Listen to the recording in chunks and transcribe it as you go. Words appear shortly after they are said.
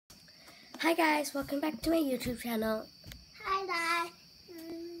Hi guys, welcome back to my YouTube channel. Hi guys.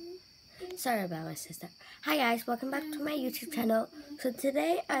 Sorry about my sister. Hi guys, welcome back to my YouTube channel. So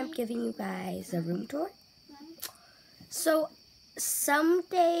today I'm giving you guys a room tour. So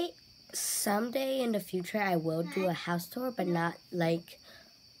someday in the future I will do a house tour, but not like,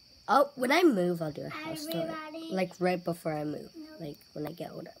 when I move I'll do a house tour. Like right before I move, like when I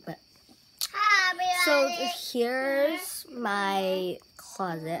get older. But so here's my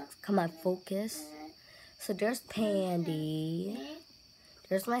closet. Come on, focus. So there's Pandy.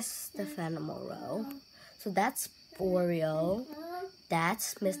 There's my stuffed animal row. So that's Oreo.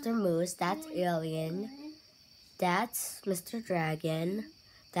 That's Mr. Moose. That's Alien. That's Mr. Dragon.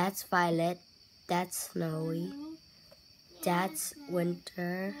 That's Violet. That's Snowy. That's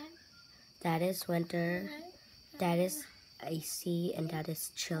Winter. That is Winter. That is Icy. And that is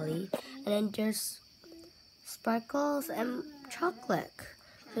Chili. And then there's Sparkles and Chocolate.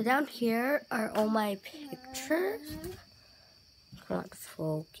 So down here are all my pictures. Come on,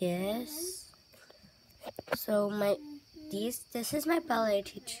 focus. So this is my ballet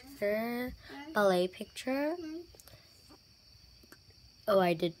picture. Oh,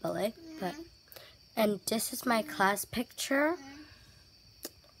 I did ballet, and this is my class picture.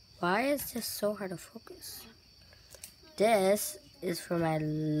 Why is this so hard to focus? This is for my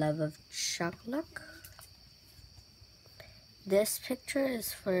love of chocolate. This picture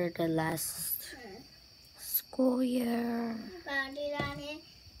is for the last school year.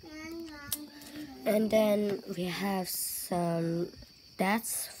 And then we have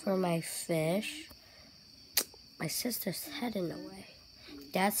that's for my fish. My sister's head in the way.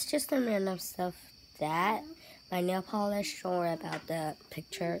 That's just some random stuff. That, my nail polish, don't worry about the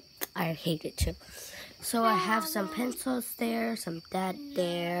picture. I hate it too. So I have some pencils there, some that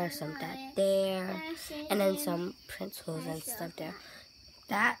there, some that there, and then some pencils and stuff there.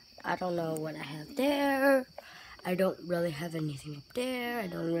 That, I don't know what I have there. I don't really have anything up there. I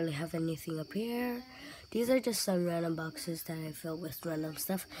don't really have anything up here. These are just some random boxes that I fill with random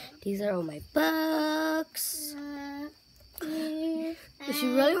stuff. These are all my books. If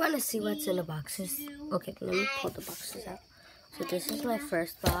you really want to see what's in the boxes, okay, let me pull the boxes out. So this is my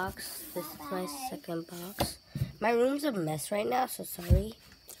first box. This is my second box. My room's a mess right now, so sorry.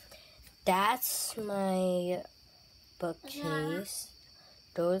 That's my bookcase.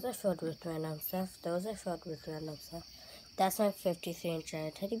 Those are filled with random stuff. Those are filled with random stuff. That's my 53-inch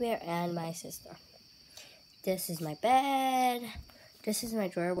giant teddy bear and my sister. This is my bed. This is my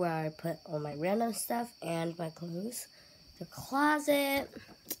drawer where I put all my random stuff and my clothes. The closet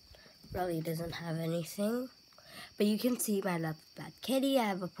really doesn't have anything. But you can see my love bad kitty. I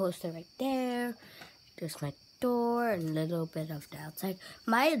have a poster right there. There's my door and a little bit of the outside.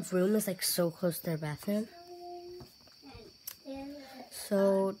 My room is like so close to the bathroom.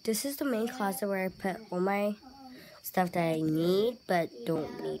 So this is the main closet where I put all my stuff that I need but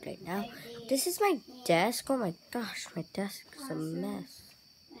don't need right now. This is my desk. Oh my gosh, my desk is a mess.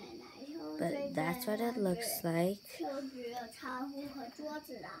 But that's what it looks like.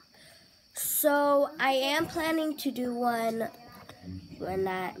 So I am planning to do one when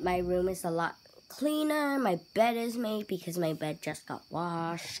my room is a lot cleaner. My bed is made because my bed just got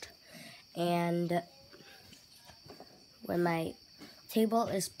washed. And when my table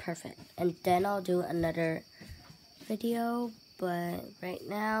is perfect. And then I'll do another video. But right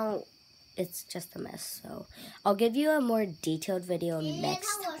now, it's just a mess. So I'll give you a more detailed video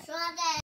next time.